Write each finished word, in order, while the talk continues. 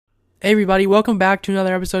Hey everybody, welcome back to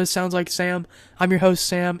another episode of Sounds Like Sam. I'm your host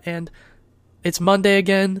Sam, and it's Monday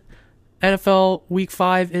again. NFL Week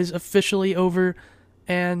 5 is officially over,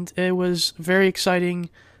 and it was a very exciting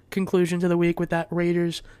conclusion to the week with that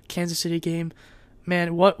Raiders Kansas City game.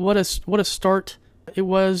 Man, what a start it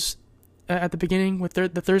was at the beginning with the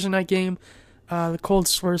Thursday night game, the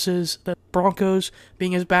Colts versus the Broncos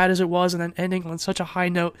being as bad as it was, and then ending on such a high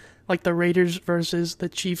note like the Raiders versus the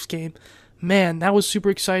Chiefs game. Man, that was super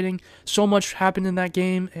exciting. So much happened in that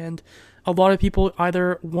game, and a lot of people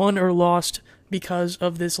either won or lost because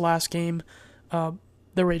of this last game,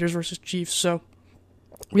 the Raiders versus Chiefs. So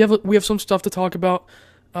we have some stuff to talk about.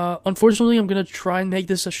 Unfortunately, I'm gonna try and make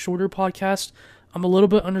this a shorter podcast. I'm a little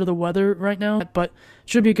bit under the weather right now, but it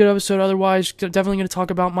should be a good episode. Otherwise, definitely gonna talk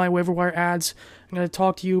about my waiver wire ads. I'm gonna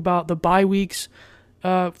talk to you about the bye weeks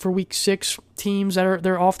for Week 6 teams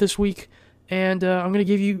they're off this week, and I'm gonna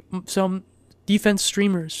give you some defense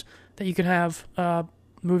streamers that you can have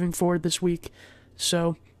moving forward this week.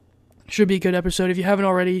 So should be a good episode. If you haven't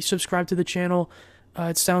already, subscribe to the channel.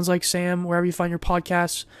 It sounds like Sam wherever you find your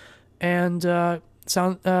podcasts, and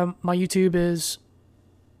my YouTube is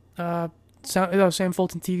Sam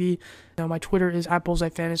Fulton TV. Now my Twitter is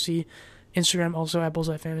 @BullseyeFantasy, Instagram also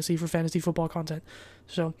 @BullseyeFantasy for fantasy football content.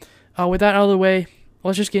 So with that out of the way,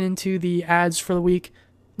 let's just get into the ads for the week.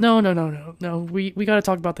 No. We got to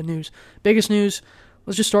talk about the news. Biggest news.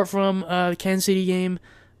 Let's just start from the Kansas City game.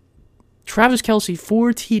 Travis Kelce,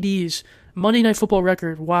 4 TDs, Monday Night Football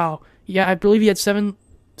record. Wow. Yeah, I believe he had seven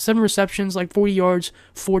receptions, like 40 yards,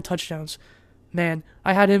 4 touchdowns. Man,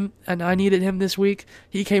 I had him and I needed him this week.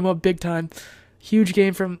 He came up big time. Huge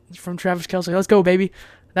game from Travis Kelce. Let's go, baby.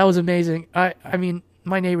 That was amazing. I mean,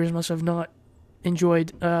 my neighbors must have not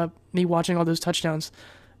enjoyed me watching all those touchdowns.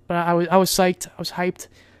 But I was psyched. I was hyped.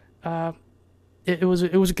 It was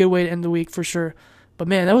a good way to end the week for sure. But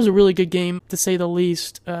man, that was a really good game to say the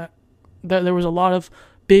least. There was a lot of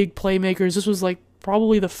big playmakers. This was like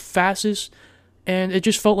probably the fastest, and it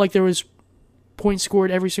just felt like there was points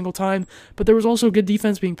scored every single time. But there was also good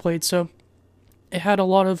defense being played, so it had a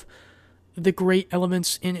lot of the great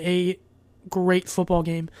elements in a great football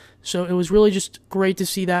game. So it was really just great to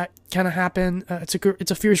see that kind of happen.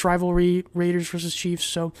 It's a fierce rivalry, Raiders versus Chiefs.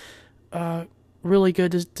 So really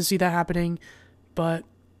good to see that happening. But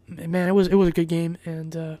man, it was a good game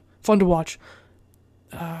and fun to watch.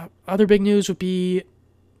 Other big news would be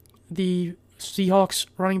the Seahawks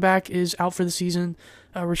running back is out for the season,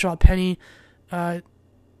 Rashad Penny.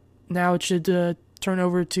 Now it should turn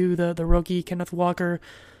over to the rookie Kenneth Walker.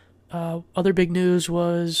 Other big news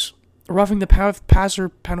was roughing the passer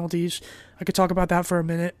penalties. I could talk about that for a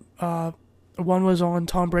minute. One was on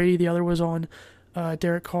Tom Brady, the other was on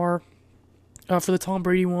Derek Carr. For the Tom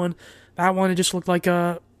Brady one, that one it just looked like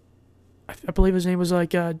I believe his name was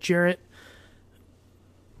like Jarrett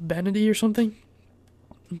Benedy or something.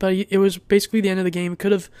 But it was basically the end of the game. It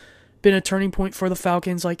could have been a turning point for the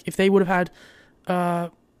Falcons. Like if they would have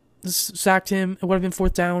had sacked him, it would have been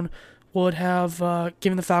 4th down. Would have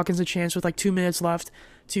given the Falcons a chance with like 2 minutes left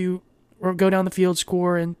to go down the field,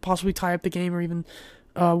 score, and possibly tie up the game or even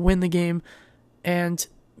win the game. And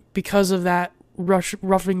because of that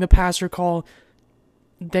roughing the passer call,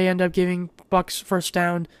 they end up giving Bucs 1st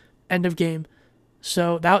down, end of game.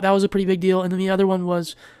 So that was a pretty big deal. And then the other one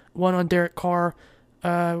was one on Derek Carr,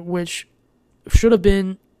 which should have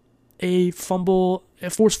been a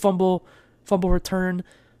forced fumble return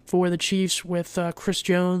for the Chiefs with Chris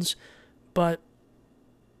Jones, but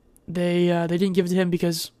they didn't give it to him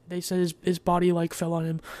because they said his body like fell on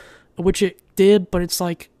him, which it did. But it's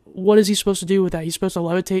like, what is he supposed to do with that? He's supposed to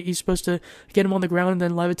levitate. He's supposed to get him on the ground and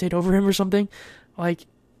then levitate over him or something. Like,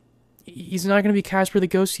 he's not going to be Casper the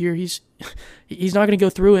Ghost here. He's not going to go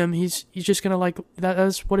through him. He's just going to like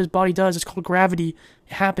that's what his body does. It's called gravity.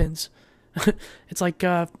 It happens. It's like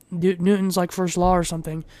Newton's like first law or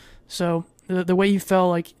something. So the way he fell,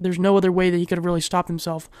 like there's no other way that he could have really stopped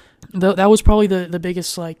himself. That was probably the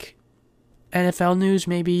biggest like NFL news.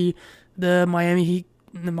 Maybe the Miami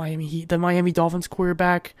Dolphins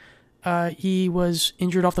quarterback. He was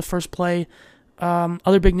injured off the first play.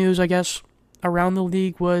 Other big news, I guess, around the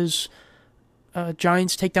league was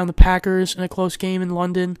Giants take down the Packers in a close game in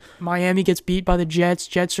London. Miami gets beat by the Jets.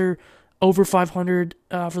 Jets are over 500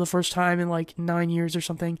 for the first time in like 9 years or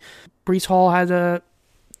something. Breece Hall had a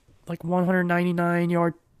like 199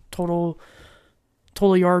 yard total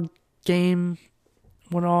yard game.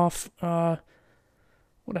 Went off.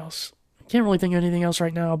 What else? Can't really think of anything else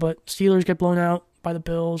right now, but Steelers get blown out by the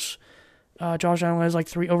Bills. Josh Allen has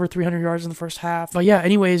like over 300 yards in the first half. But yeah,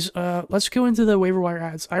 anyways, let's go into the waiver wire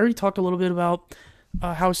ads. I already talked a little bit about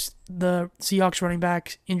how's the Seahawks running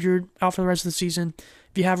back injured out for the rest of the season.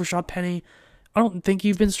 If you have Rashad Penny, I don't think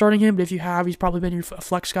you've been starting him, but if you have, he's probably been your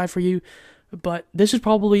flex guy for you. But this is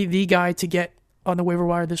probably the guy to get on the waiver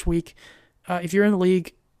wire this week. If you're in the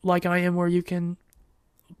league like I am, where you can,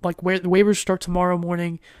 like, where the waivers start tomorrow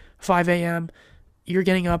morning, 5 a.m., you're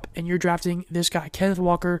getting up and you're drafting this guy, Kenneth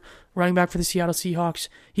Walker, running back for the Seattle Seahawks.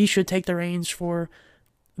 He should take the reins for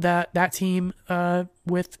that team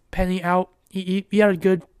with Penny out. He had a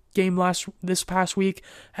good game this past week,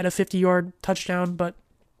 had a 50-yard touchdown, but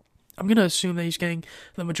I'm going to assume that he's getting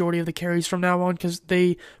the majority of the carries from now on because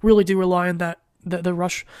they really do rely on the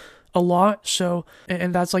rush a lot. So,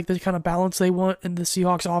 and that's like the kind of balance they want in the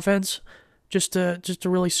Seahawks offense, just to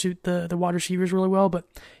really suit the wide receivers really well. But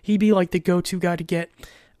he'd be like the go-to guy to get.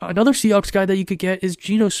 Another Seahawks guy that you could get is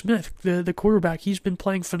Geno Smith, the quarterback. He's been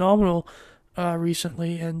playing phenomenal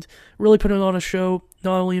recently and really putting on a show,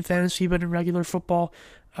 not only in fantasy but in regular football.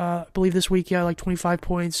 I believe this week he had like 25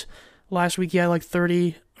 points. Last week he had like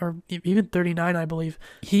 30 or even 39, I believe.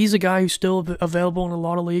 He's a guy who's still available in a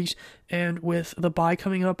lot of leagues, and with the bye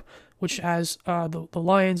coming up, which has the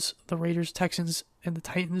Lions, the Raiders, Texans, and the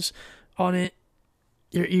Titans on it,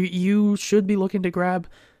 you should be looking to grab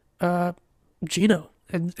Geno,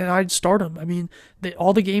 and I'd start him. I mean,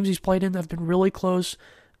 all the games he's played in have been really close.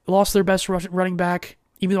 Lost their best running back,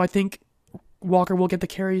 even though I think Walker will get the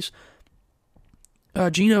carries.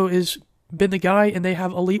 Geno has been the guy, and they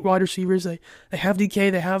have elite wide receivers. They have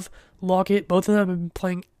DK, they have Lockett. Both of them have been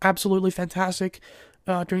playing absolutely fantastic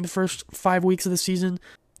during the first 5 weeks of the season.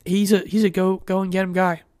 He's a go and get him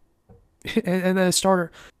guy, and then a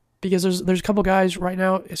starter, because there's a couple guys right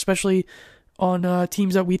now, especially on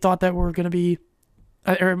teams that we thought that were going to be,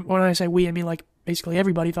 or when I say we, I mean like basically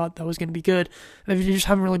everybody thought that was going to be good. They just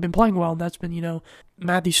haven't really been playing well, and that's been,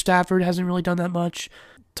 Matthew Stafford hasn't really done that much.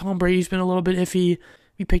 Tom Brady's been a little bit iffy.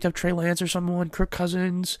 We picked up Trey Lance or someone, Kirk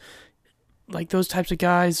Cousins, like those types of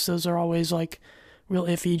guys. Those are always like real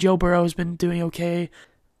iffy. Joe Burrow has been doing okay.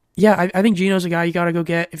 Yeah, I think Geno's a guy you got to go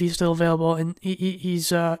get if he's still available, and he's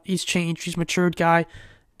changed. He's a matured guy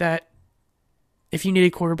that if you need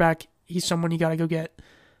a quarterback, he's someone you got to go get.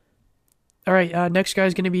 All right, next guy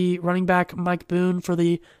is going to be running back Mike Boone for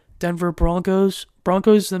the Denver Broncos.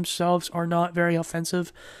 Broncos themselves are not very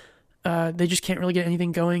offensive. They just can't really get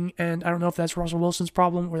anything going, and I don't know if that's Russell Wilson's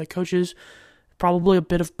problem or the coaches. Probably a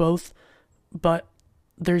bit of both, but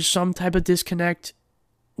there's some type of disconnect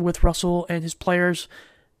with Russell and his players,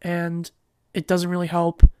 and it doesn't really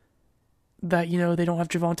help that, they don't have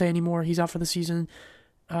Javonte anymore. He's out for the season,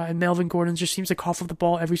 and Melvin Gordon just seems to cough up the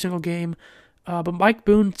ball every single game. But Mike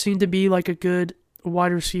Boone seemed to be like a good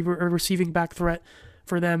wide receiver or receiving back threat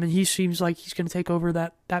for them, and he seems like he's going to take over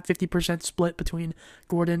that 50% split between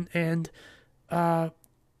Gordon and what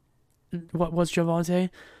was Javonte.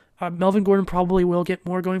 Melvin Gordon probably will get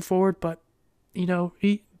more going forward, but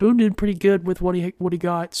Boone did pretty good with what he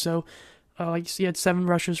got. So he had 7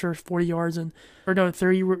 rushes for 40 yards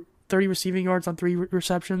 30 receiving yards on 3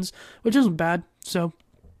 receptions, which isn't bad. So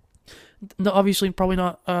obviously probably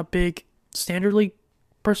not a big standard league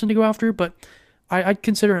person to go after, but I'd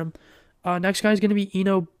consider him. Next guy is going to be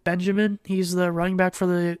Eno Benjamin. He's the running back for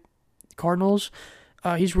the Cardinals.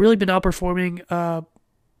 He's really been outperforming,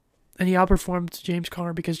 and he outperformed James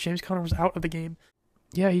Conner because James Conner was out of the game.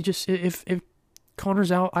 Yeah, if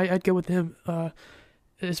Conner's out, I'd go with him,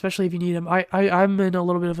 especially if you need him. I'm in a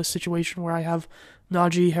little bit of a situation where I have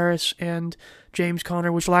Najee Harris and James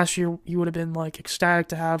Conner, which last year you would have been like ecstatic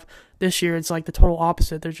to have. This year it's like the total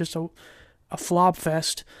opposite. They're just a flop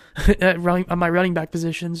fest on my running back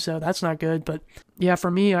position, so that's not good. But yeah, for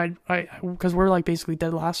me, I because we're like basically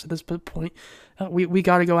dead last at this point, we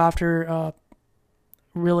got to go after.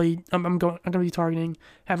 Really, I'm going to be targeting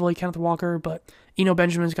heavily Kenneth Walker, but Eno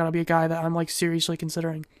Benjamin's got to be a guy that I'm like seriously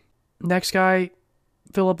considering. Next guy,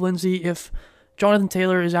 Phillip Lindsay. If Jonathan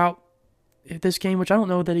Taylor is out this game, which I don't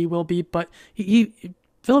know that he will be, but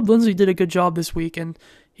Phillip Lindsay did a good job this week, and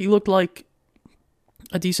he looked like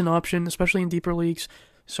a decent option, especially in deeper leagues.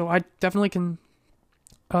 So I definitely can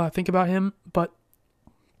think about him, but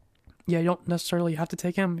yeah, you don't necessarily have to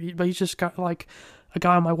take him, but he's just got like a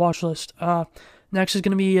guy on my watch list. Next is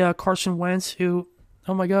going to be Carson Wentz, who,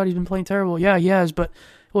 oh my God, he's been playing terrible. Yeah, he has, but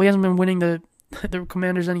he hasn't been winning the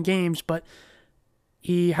Commanders any games, but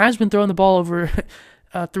he has been throwing the ball over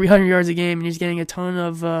 300 yards a game, and he's getting a ton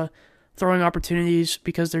of throwing opportunities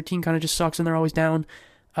because their team kind of just sucks and they're always down.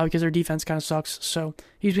 Because their defense kind of sucks, so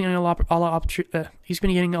he's been getting he's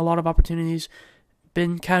been getting a lot of opportunities,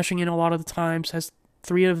 been cashing in a lot of the times. Has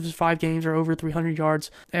 3 of his 5 games are over 300 yards,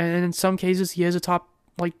 and in some cases he is a top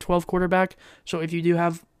 12 quarterback. So if you do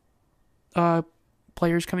have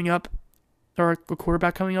players coming up, or a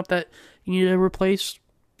quarterback coming up that you need to replace.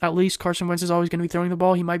 At least Carson Wentz is always going to be throwing the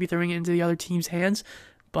ball. He might be throwing it into the other team's hands,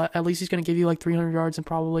 but at least he's going to give you like 300 yards and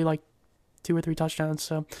probably like 2 or 3 touchdowns.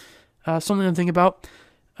 So something to think about.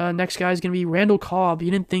 Next guy is going to be Randall Cobb. You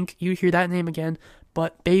didn't think you'd hear that name again,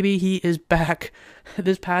 but baby, he is back.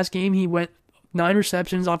 This past game, he went 9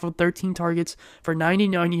 receptions off of 13 targets for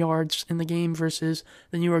 99 yards in the game versus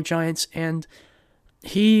the New York Giants, and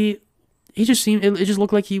he just seemed, it just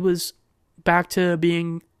looked like he was back to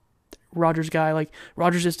being Rodgers' guy. Like,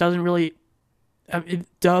 Rodgers just doesn't really,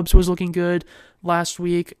 Dubs was looking good last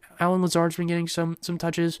week. Allen Lazard's been getting some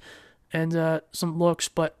touches and some looks,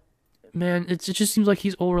 but man, it just seems like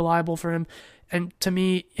he's all reliable for him. And to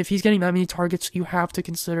me, if he's getting that many targets, you have to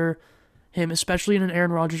consider him, especially in an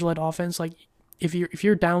Aaron Rodgers-led offense. Like, if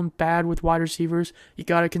you're down bad with wide receivers, you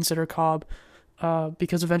got to consider Cobb,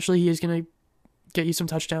 because eventually he is going to get you some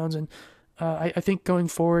touchdowns. And I think going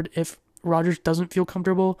forward, if Rodgers doesn't feel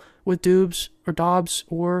comfortable with Dobbs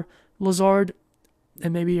or Lazard,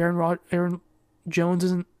 and maybe Aaron Jones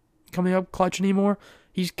isn't coming up clutch anymore,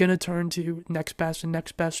 he's going to turn to next best, and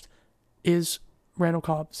next best is Randall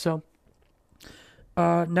Cobb. So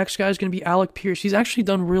next guy is going to be Alec Pierce. He's actually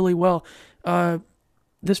done really well.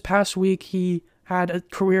 This past week, he had a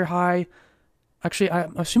career high. Actually,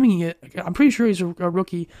 I'm pretty sure he's a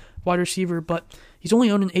rookie wide receiver, but he's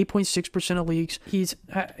only owned in 8.6% of leagues. He's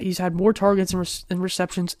had more targets and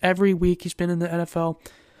receptions every week he's been in the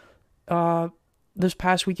NFL. This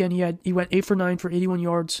past weekend, he went 8 for 9 for 81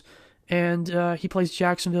 yards, and he plays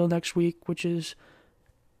Jacksonville next week, which is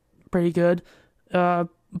pretty good.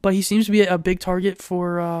 But he seems to be a big target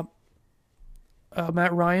for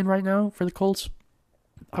Matt Ryan right now for the Colts.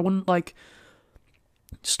 I wouldn't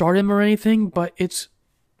start him or anything, but it's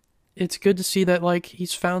good to see that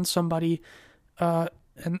he's found somebody, and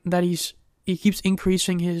that they keep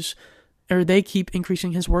increasing his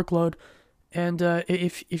workload. And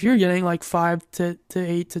if you're getting 5 to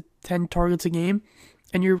 8 to 10 targets a game,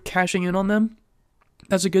 and you're cashing in on them,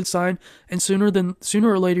 that's a good sign. And sooner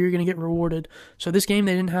or later, you're going to get rewarded. So this game,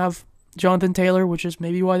 they didn't have Jonathan Taylor, which is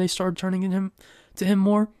maybe why they started turning to him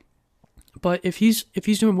more. But if he's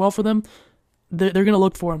doing well for them, they're going to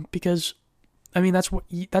look for him, because that's what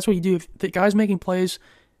you do. If the guy's making plays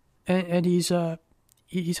and he's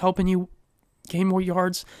helping you gain more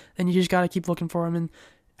yards, then you just got to keep looking for him. And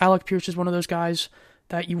Alec Pierce is one of those guys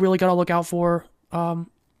that you really got to look out for.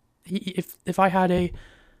 If I had a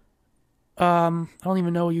I don't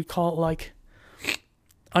even know what you'd call it,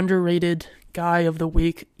 underrated guy of the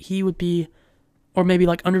week, he would be, or maybe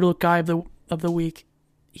underlooked guy of the week,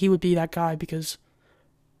 he would be that guy, because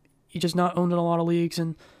he's just not owned in a lot of leagues,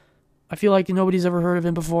 and I feel like nobody's ever heard of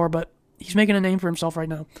him before, but he's making a name for himself right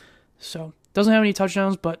now. So, doesn't have any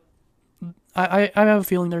touchdowns, but I have a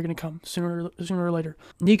feeling they're going to come sooner or later.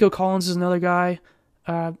 Nico Collins is another guy.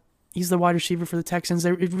 He's the wide receiver for the Texans.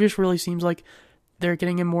 It just really seems like they're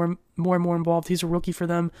getting him more and more involved. He's a rookie for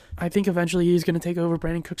them. I think eventually he's going to take over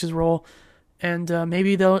Brandon Cooks' role, and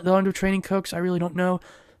maybe they'll end up training Cooks. I really don't know,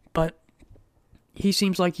 but he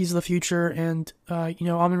seems like he's the future. And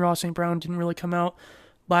Amon-Ra St. Brown didn't really come out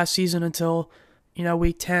last season until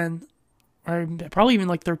week 10, or probably even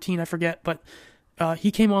 13, I forget. But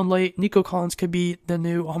he came on late. Nico Collins could be the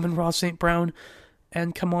new Amon-Ra St. Brown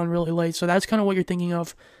and come on really late. So that's kind of what you're thinking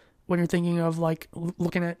of when you're thinking of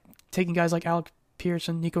looking at taking guys like Alec Pierce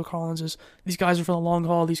and Nico Collins. Is these guys are for the long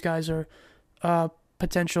haul. These guys are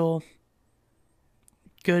potential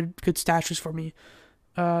good stashes for me.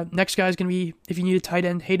 Next guy is going to be, if you need a tight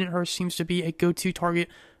end, Hayden Hurst seems to be a go-to target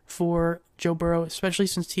for Joe Burrow, especially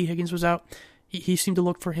since T. Higgins was out. He seemed to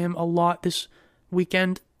look for him a lot this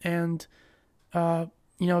weekend, and for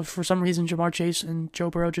some reason Jamar Chase and Joe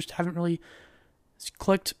Burrow just haven't really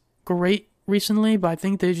clicked great recently, but I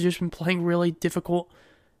think they've just been playing really difficult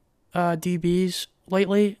DBs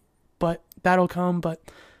lately, but that'll come. But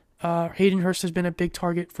Hayden Hurst has been a big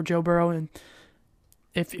target for Joe Burrow, and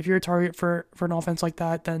if you're a target for an offense like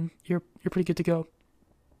that, then you're pretty good to go.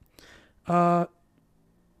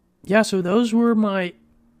 So those were my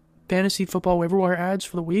fantasy football waiver wire ads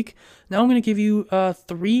for the week. Now I'm going to give you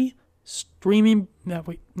three streamable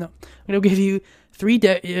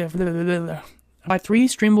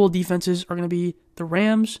defenses are going to be the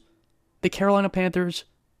Rams, the Carolina Panthers,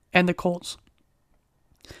 and the Colts.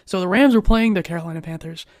 So the Rams are playing the Carolina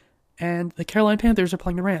Panthers, and the Carolina Panthers are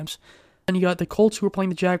playing the Rams. And you got the Colts who are playing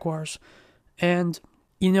the Jaguars. And,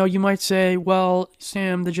 you might say, well,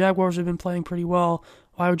 Sam, the Jaguars have been playing pretty well.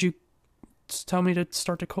 Why would you tell me to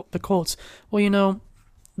start the Colts? Well,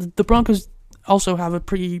 the Broncos also have a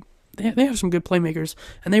pretty they have some good playmakers,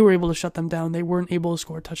 and they were able to shut them down. They weren't able to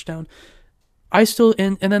score a touchdown.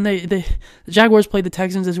 And then the Jaguars played the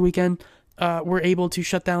Texans this weekend. Were able to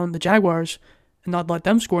shut down the Jaguars and not let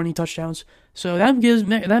them score any touchdowns. So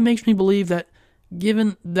that makes me believe that,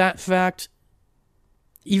 given that fact,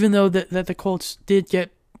 even though that the Colts did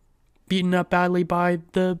get beaten up badly by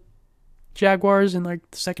the Jaguars in like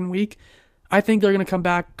the second week, I think they're gonna come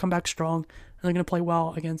back strong, and they're gonna play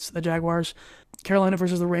well against the Jaguars. Carolina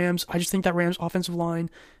versus the Rams. I just think that Rams offensive line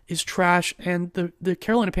is trash, and the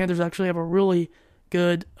Carolina Panthers actually have a really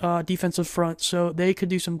good defensive front, so they could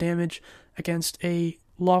do some damage against a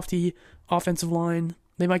lofty offensive line.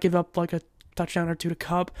 They might give up like a touchdown or two to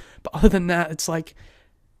Kupp, but other than that, it's like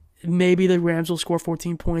maybe the Rams will score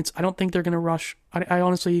 14 points. I don't think they're going to rush. I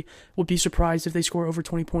honestly would be surprised if they score over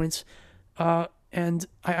 20 points, and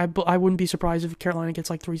I wouldn't be surprised if Carolina gets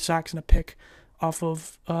like 3 sacks and a pick off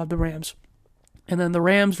of the Rams. And then the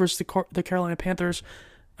Rams versus the Carolina Panthers.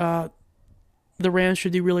 The Rams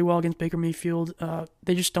should do really well against Baker Mayfield.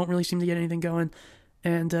 They just don't really seem to get anything going.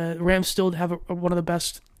 And the Rams still have one of the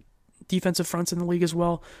best defensive fronts in the league as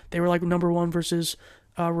well. They were like number 1 versus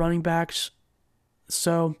running backs.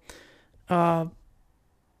 So, I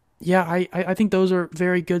think those are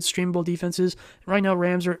very good streamable defenses. Right now,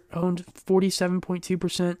 Rams are owned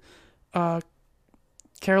 47.2%.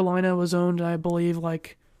 Carolina was owned, I believe,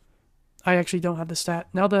 I actually don't have the stat.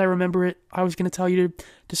 Now that I remember it, I was going to tell you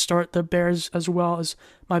to start the Bears as well as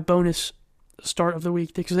my bonus start of the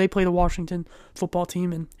week, because they play the Washington football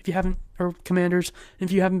team, and Commanders, and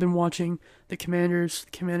if you haven't been watching the Commanders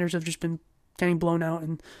have just been getting blown out,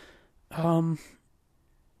 and I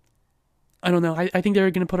don't know. I think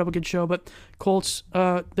they're going to put up a good show, but Colts,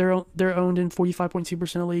 they're owned in 45.2%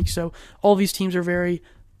 of the league, so all of these teams are very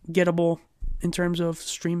gettable in terms of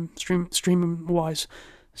stream wise.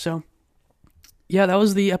 So, yeah, that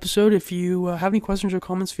was the episode. If you have any questions or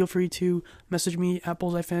comments, feel free to message me at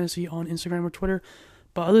Bullseye Fantasy on Instagram or Twitter.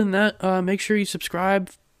 But other than that, make sure you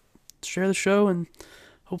subscribe, share the show, and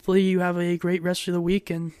hopefully you have a great rest of the week.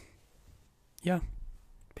 And yeah,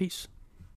 peace.